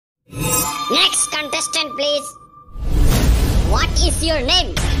Next contestant, please. What is your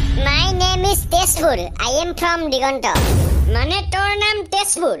name? My name is Tezpur. I am from Digonto. Mane tor naam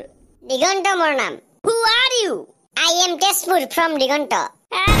Tezpur. Digonto mor naam. Who are you? I am Tezpur from Digonto.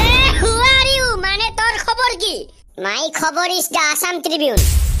 Are who are you? Mane tor khobor ki? My khobor is the Assam Tribune.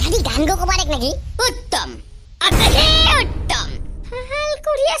 Kadi gan go kobarek naki? Uttam. Ahe uttam. Hal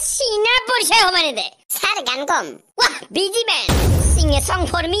Korea Sina porishay ho mane de. Sir gan kom. Wah, busy man. Sing a song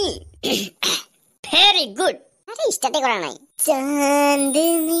for me. Very good. Are start kora nai. Chandni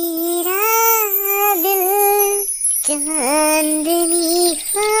ra dil chandni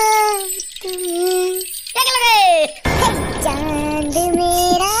ho tum. Ek lage. Chand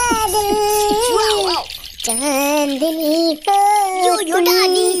mera dil. Wow. Chandni ho. You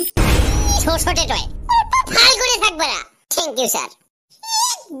daddy. Chote toy. Bhal kore thakba na. Thank you sir.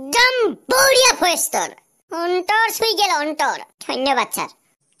 একদম বড়িয়া voice তোর অন্তর সুই গেল অন্তর ধন্যবাদ sir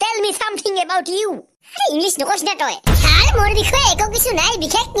Tell me something about you. আরে English নকস না তয় স্যার মোর বিষয়ে একো কিছু নাই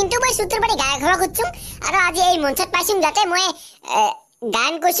বিশেষ কিন্তু মই সূত্র বাড়ি গায় ঘর খুঁজছুম আর আজি এই মঞ্চত পাইছুম যাতে মই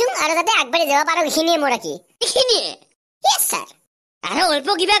গান কইছুম আর যাতে আগবাড়ি যাব পারো খিনিয়ে মোর কি খিনিয়ে ইয়েস স্যার আর অল্প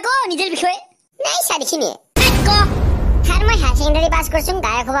কিবা কো নিজের বিষয়ে নাই স্যার খিনিয়ে কো স্যার মই হাই সেকেন্ডারি পাস করছুম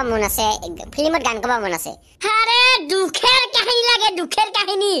গায়ক হবা মন আছে ফিল্মত গান কবা মন আছে আরে দুখের কাহিনী লাগে দুখের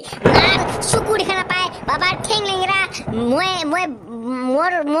কাহিনী মার চুকু দেখা নাপায় বাবার ঠেং লেংরা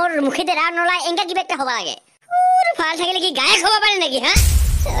মোর মুখেতে রান নলাই এঙ্কা কিবা একটা হবা লাগে ভাল থাকিলে কি গায়ক হবা পারে নাকি হ্যাঁ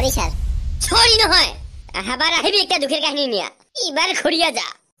সরি স্যার সরি নহয় আবার আহিবি একটা দুখের কাহিনী নিয়া এবার খড়িয়া যা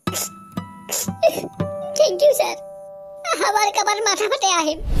থ্যাংক ইউ স্যার আবার কবার মাথা ফাটে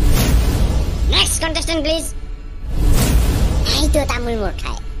আহিম নেক্সট কন্টেস্টেন্ট প্লিজ এই তো তামুল মোর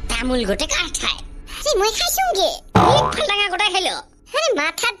খায় তামুল গোটে কার খায় আরে মই খাইছুম গে এক ফালটাঙ্গা গোটাই খাইলো আরে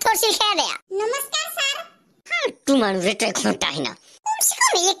মাথার থরছিল খেয়া দেয়া নমস্কার স্যার আর তু মানুষ এটা এখন তাই না কমসে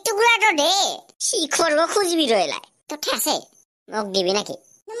একটু গুলা তো দে শিখর গো খুঁজবি রইলাই তো আছে মোক দিবি নাকি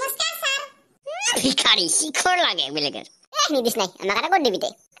নমস্কার স্যার ভিখারি শিখর লাগে বেলেগের নিদিস নাই আমার কাটা কর দিবি দে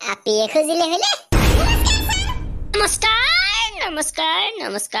আপি খুঁজিলে হইলে নমস্কার নমস্কার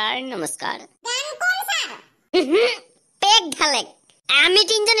নমস্কার নমস্কার গান কোন স্যার পেক ঢালেক আমি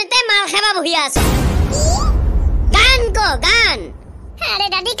তিনজনেতে মাল খাবা বহি আছো গান কো গান আরে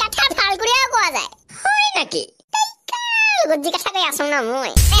দাদি কথা ভাল করিয়া কোয়া যায় হয় নাকি গজ্জি কথা কই আসম না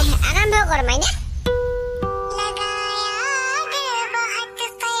মই আরম্ভ কর মাইনা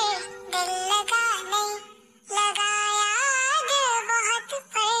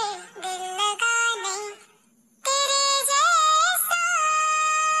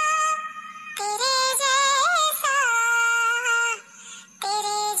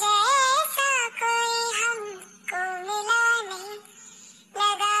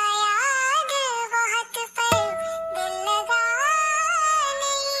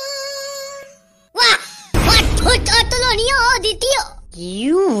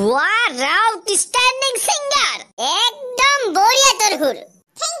You are outstanding singer. একদম বড়িয়া তোর হুর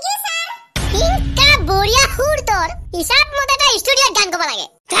থ্যাংক ইউ স্যার ইনকা বড়িয়া হুর তোর হিসাব মতে তা স্টুডিওত গান কবা লাগে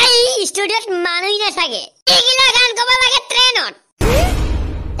তাই স্টুডিওত মানুই না থাকে এগিলা গান কবা লাগে ট্রেনত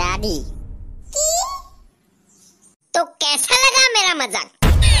দাদি কি তো কেসা লাগা মেরা মজাক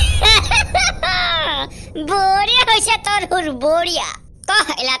বড়িয়া হইছে তোর হুর বড়িয়া কহ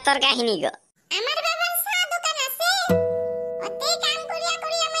এলা তোর কাহিনী গো আমার বাবার চা দোকান আছে ওতে কাম করিয়া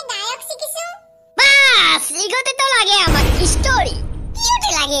করিয়া আমি গায়ক শিখিছো বাস ইগতে তো লাগে আমার স্টোরি কিউট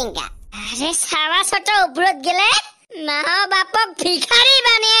লাগে ইনকা আরে সারা ছোট উপরত গেলে মা বাপক ভিখারি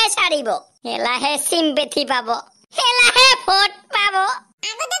বানিয়ে ছাড়িব হেলাহে সিম্পেথি পাব হেলাহে ভোট পাব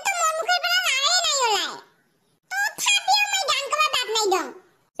আগতে তো মন মুখের পৰা লাগাই নাই ওলাই তথাপি আমি গান কবা বাদ নাই দম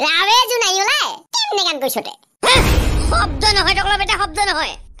লাভে জু নাই ওলাই কেমনে গান কইছতে শব্দ নহয় টকলা বেটা শব্দ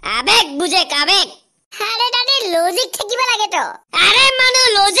নহয় আবেগ বুঝে আবেগ আরে দাদি লজিক থাকিব লাগে তো আরে মানুহ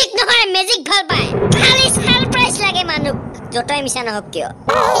লজিক নহয় ম্যাজিক ভাল পায় খালি সারপ্রাইজ লাগে মানুহ যতই মিছা নহক কিয়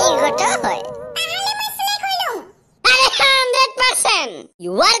এই গটো হয় তাহলে মই সিলেক্ট হইলো আরে 100%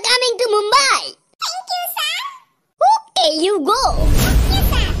 you are coming to Mumbai thank you sir okay you go thank you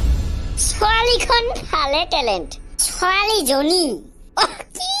sir ছোৱালীখন ভালে ট্যালেন্ট ছোৱালী জনী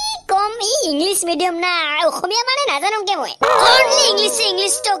কি কম ইংলিশ মিডিয়াম না অসমীয়া মানে নাজানো কে মই অনলি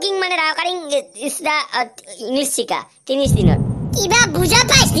ইংলিশ টকিং মানে ৰাকাৰিং ইজ দা ইংলিশ শিকা 30 দিনত কিবা বুঝা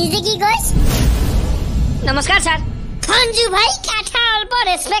পাইছ নিজে কি কইছ নমস্কাৰ স্যার খঞ্জু ভাই কথা অল্প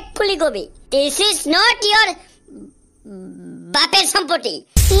রেসপেক্টফুলি কবি দিস ইজ নট ইয়োর বাপের সম্পত্তি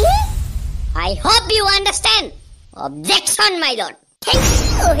আই hope U understand objection my lord thank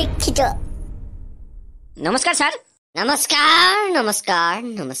U শিক্ষিত নমস্কাৰ স্যাৰ নমস্কাৰ নমস্কাৰ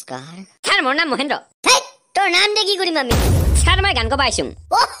নমস্কাৰ স্যাৰ মোৰ নাম মহেন্দ্ৰ হেই তোৰ নাম দে কি কৰিম আমি স্যাৰ মই গান কবা আইছুম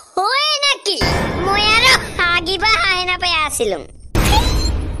ও হয় নাকি কি মই আৰু হাগিবা হাহে নাপাই আছিলুম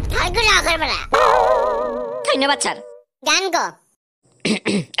ভালকৈ ৰাখৰ পৰা ধন্যবাদ ছাৰ গান গ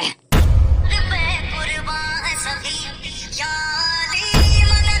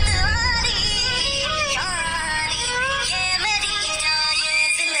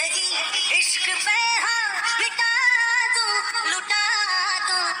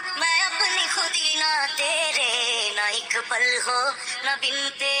पल हो न बिन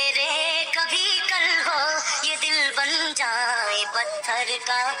तेरे कभी कल हो ये दिल बन जाए पत्थर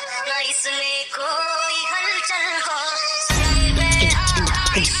का न इसमें कोई हलचल हो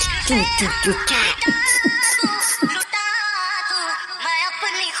लुटा तू मैं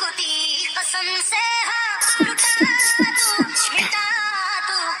अपनी खुदी कसम से हाँ लुटा तू मिटा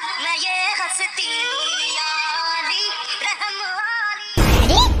तू मैं ये हंसती यारी रहम वाली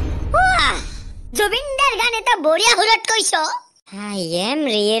জুবিনদাৰ গান এটা বঢ়িয়া সুৰত কৈছ আই এম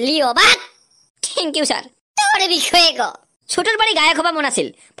ৰিয়েলি অবাক থেংক ইউ ছাৰ তোৰ বিষয়ে ক ছোটৰ বাৰী গায়ক হবা মন আছিল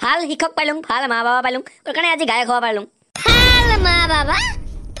ভাল শিক্ষক পাইলুং ভাল মা বাবা পাইলুং তোৰ কাৰণে আজি গায়ক হবা পাইলুং ভাল মা বাবা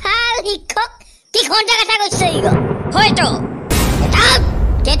ভাল শিক্ষক কি ঘণ্টা কথা কৈছ ইগো হয়তো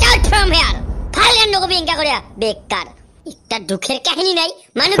গেট আউট ফ্রম হিয়ার ভাল গান নকবি ইনকা করিয়া বেকার এটা দুখের কাহিনী নাই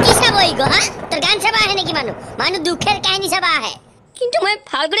মানুহ কি চাব ইগো হা তোৰ গান চাবা আহে নেকি মানুহ দুখেৰ কাহিনী চাবা আহে কিন্তু মই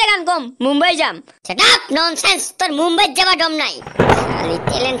ফালগুৰে গান কম মুম্বাই যাম সেটাপ ননসেন্স তোর মুম্বাই যাবা দম নাই খালি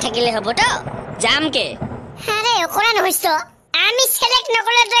ট্যালেন্ট থাকিলে হব তো যাম কে আরে ওকরা নহইছ আমি সিলেক্ট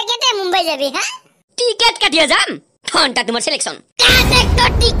নকলে তুই কেতে মুম্বাই যাবি হা টিকেট কাটিয়া যাম ফোনটা তোমার সিলেকশন কাটেক তো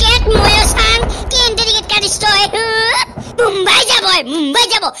টিকেট ময়ো সাং কেন টিকেট কাটিছ তই মুম্বাই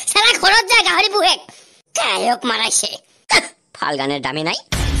যাব সারা ঘৰত যা গাহৰি বুহেক গায়ক মারাইছে ফাল গানের দামে নাই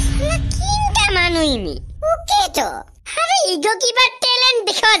কিনটা মানুহ ইমি ওকে তো আরে ইগো কিবা ট্যালেন্ট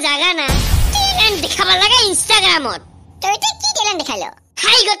দেখাবা জাগা না ট্যালেন্ট দেখাবা লাগে ইনস্টাগ্রামত তুই তো কি ট্যালেন্ট দেখালো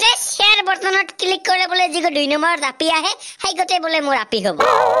হাই গতে শেয়ার বটনত ক্লিক করে বলে জিগো 2 নম্বৰ আপি আহে হাই গতে বলে মোর আপি হব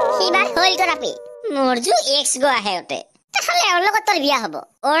সিবা হইল তোর আপি মোর জু এক্স গো আহে ওতে তাহলে ওর লগত তোর বিয়া হব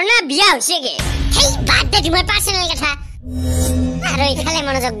ওর না বিয়া হইছে গে হেই বাদ দে তোমার পার্সোনাল কথা আর ওইখানে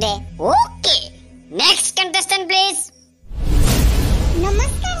মনোযোগ দে ওকে নেক্সট কন্টেস্টেন্ট প্লিজ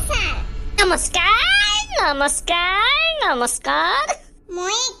নমস্কার স্যার নমস্কার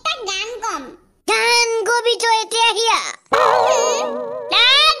মই একটা গান কম গান গবি তো এতিয়া হিয়া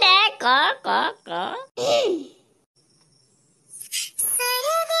দে ক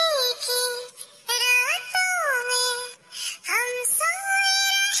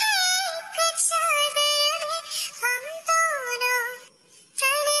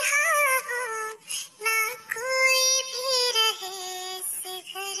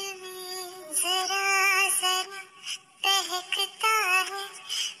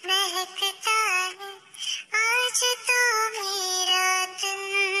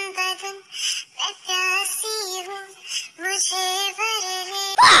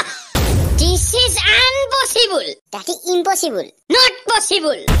That is impossible. Not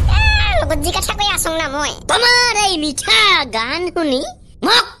possible. লগজি কথা কৈ আছং না মই তোমাৰ এই মিঠা গান শুনি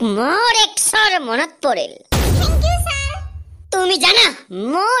মোক মোৰ এক্সৰ মনত পৰিল থ্যাংক ইউ স্যাৰ তুমি জানা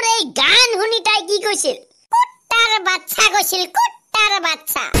মোৰ এই গান শুনি তাই কি কৈছিল কুত্তাৰ বাচ্চা কৈছিল কুত্তাৰ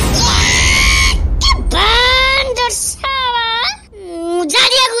বাচ্চা বান্দৰ সাৱা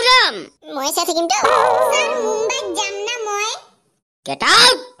মুজাদিয়া গুৰাম মই চাই থাকিম তো স্যার মুম্বাইত যাম না মই গেট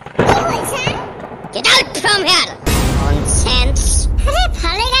আউট কি হল sir get out from here nonsense আরে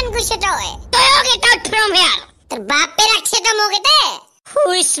ভালে গান কইছে তই তয়ো গেট আউট ফ্রম হিয়ার তোর বাপে রাখছে তো মোকেতে হু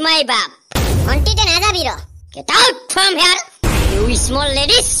ইজ মাই বাপ অন্টিতে না যাবি র get out from here U small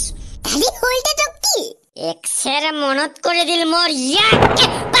ladies তালি হলতে তো কি এক্সের মনত করে দিল মোর ইয়াকে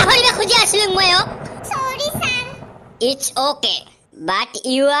পাহৰিবা খুজি আছিলো মই sorry sir it's okay but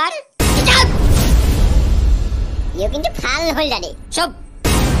U are get out U কিন্তু ভাল হল দাদি সব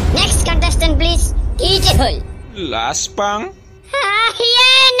নেক্সট কন্টেস্টেন্ট প্লিজ কি যে হল লাষ্ট পাং হিয়া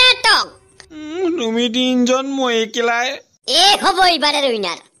নাটক তুমি তিনজন মই একেলাই এ হব এইবাৰে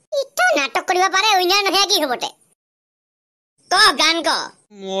উইনাৰ ইটো নাটক কৰিব পাৰে উইনাৰ নহয় কি হবতে ক গান ক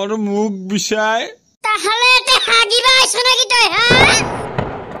মোৰ মুখ বিচাই তাহলে তে হাগিবা আইছ নাকি তই হা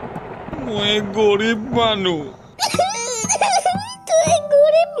মই গরিব মানুহ তুই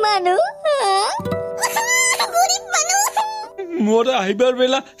গরিব মানুহ গরিব মানুহ মোৰ আহিবাৰ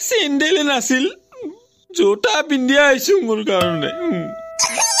বেলা চেণ্ডেলে নাছিল জোতা পিন্ধি আহিছো মোৰ কাৰণে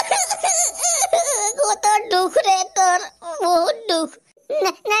তোৰ দুঃখ ৰে তোৰ বহুত দুঃখ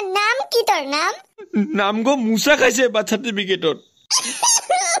নাম কি তোৰ নাম নাম গো মুচা খাইছে বাৰ্থ চাৰ্টিফিকেটত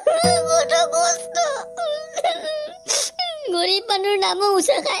গৰিব মানুষ নামও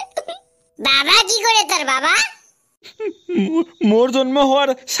উচা খায় বাবা কি কৰে তোৰ বাবা মোৰ জন্ম হোৱাৰ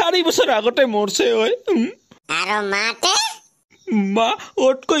 4 বছৰ আগতে মৰছে হয় আৰু মাতে মা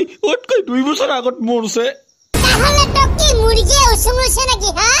ওতকৈ 2 বছৰ আগত মৰছে তাহলে তো কি মুরগি উসুমছে নাকি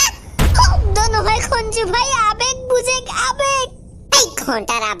হ্যাঁ শব্দ নহয় খঞ্জু ভাই আবেগ বুঝে আবেগ এই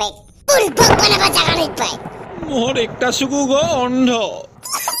ঘন্টার আবেগ উল্পক বানাবা জায়গা নাই পাই মোৰ একটা চকু গো অন্ধ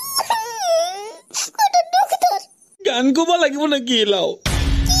গান ক'ব লাগিব নেকি এলাও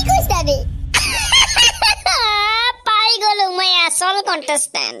কি কৈছাবি পাই গলো মই আসল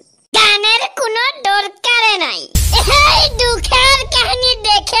কন্টেস্টেন্ট গানের কোনো দরকারে নাই এই দুখের কাহিনী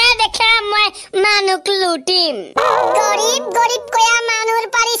দেখে দেখে মই মানুক লুটিম গরিব গরিব কয়া মানুর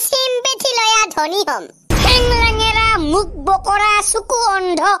পারি সিম্পেথি লয়া ধনী হম ঠেংলাঙেরা মুখ বকরা চকু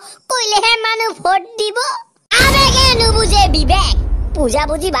অন্ধ কইলেহে মানুহ ভোট দিব আবেগে নুবুজে বিবেক পূজা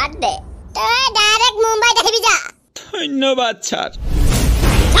বুজি বাদ দে তই ডাইরেক্ট মুম্বাই আহিবি যা ধন্যবাদ স্যার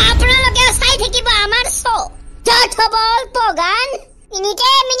আপোনালোকে চাই থাকিব আমাৰ শো য'ত হ'ব অল্প গান মিনিটে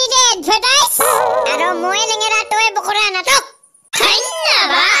মিনিটে এডভাৰটাইজ আৰু মই লেঙেৰা তই বকৰা নাটক